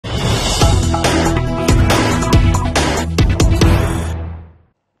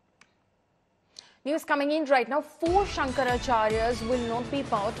News coming in right now. 4 Shankaracharyas will not be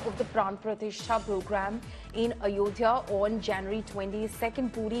part of the Pran Pratishtha program in Ayodhya on January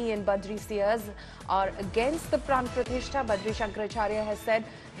 22nd. Puri and Badri Seers are against the Pran Pratishtha. Badri Shankaracharya has said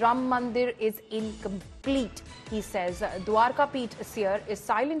Ram Mandir is incomplete. He says Dwarka Peeth Seer is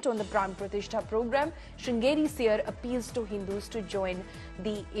silent on the Pran Pratishtha program. Sringeri Seer appeals to Hindus to join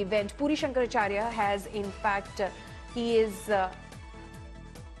the event. Puri Shankaracharya has in fact, there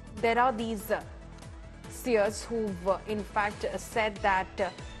are these seers who've in fact said that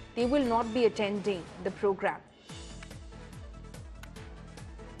they will not be attending the program.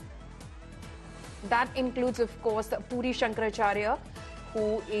 That includes, of course, Puri Shankaracharya,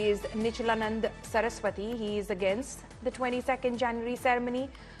 who is Nichilanand Saraswati. He is against the 22nd January ceremony.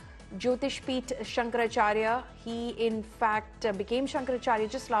 Jyotish Peeth Shankaracharya, he in fact became Shankaracharya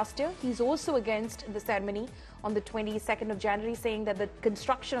just last year. He's also against the ceremony on the 22nd of January, saying that the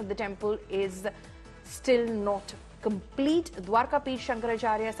construction of the temple is still not complete. Dwarka Peeth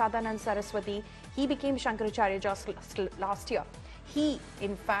Shankaracharya, Sadanand Saraswati, he became Shankaracharya just last year. He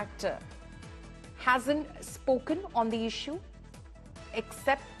in fact hasn't spoken on the issue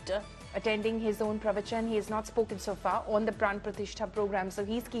except attending his own pravachan. He has not spoken so far on the Pran Pratishtha program, so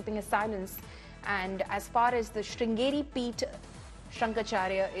he's keeping a silence. And as far as the Sringeri Peeth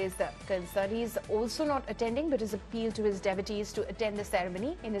Shankaracharya is concerned, he is also not attending, but has appealed to his devotees to attend the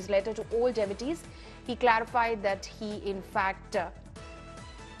ceremony. In his letter to all devotees, he clarified that he in fact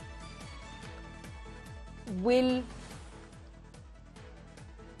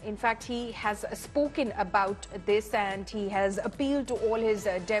he has spoken about this, and he has appealed to all his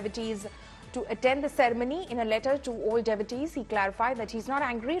devotees to attend the ceremony. In a letter to all devotees, he clarified that he's not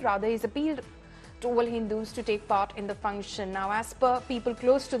angry, rather he's appealed to all Hindus to take part in the function. Now, as per people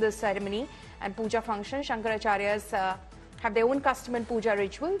close to the ceremony and puja function, Shankaracharyas have their own custom and puja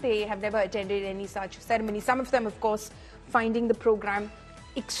ritual. They have never attended any such ceremony. Some of them, of course, finding the program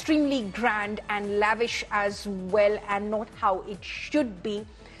extremely grand and lavish as well, and not how it should be.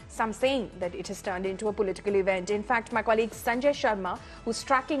 Some saying that it has turned into a political event. In fact, my colleague Sanjay Sharma, who's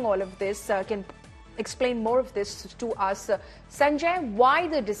tracking all of this, can explain more of this to us. Sanjay, why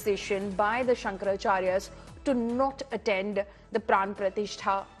the decision by the Shankaracharyas to not attend the Pran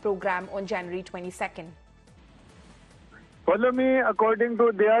Pratishtha program on January 22nd? Follow me.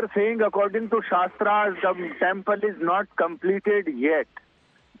 They are saying according to Shastras, the temple is not completed yet.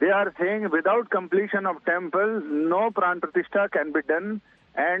 They are saying without completion of temple, no Pran Pratishtha can be done,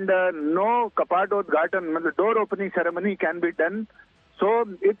 and no Kapadodghatan, door opening ceremony can be done. So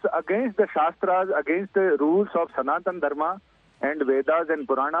it's against the Shastras, against the rules of Sanatan Dharma and Vedas and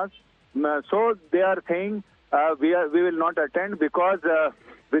Puranas. So they are saying we will not attend because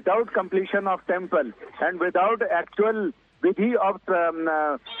without completion of temple and without actual vidhi of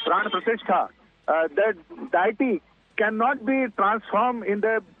Pran Pratishtha, the deity cannot be transformed in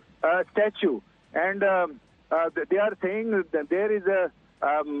the statue. And they are saying that there is a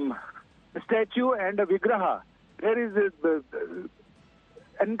statue and a vigraha. There is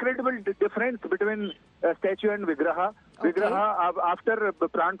incredible difference between statue and vigraha. Okay. Vigraha, after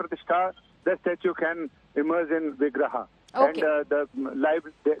Pran Pratishtha, the statue can emerge in vigraha. Okay. And the live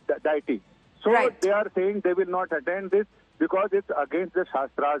deity. So right. They are saying they will not attend this because it's against the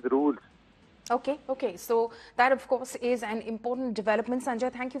Shastra's rules. Okay. So that, of course, is an important development.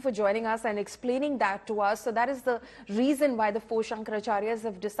 Sanjay, thank you for joining us and explaining that to us. So that is the reason why the 4 Shankaracharyas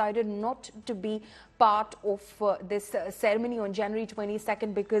have decided not to be part of this ceremony on January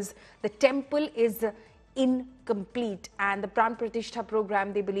 22nd, because the temple is incomplete and the Pran Pratishtha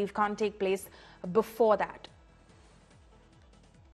program, they believe, can't take place before that.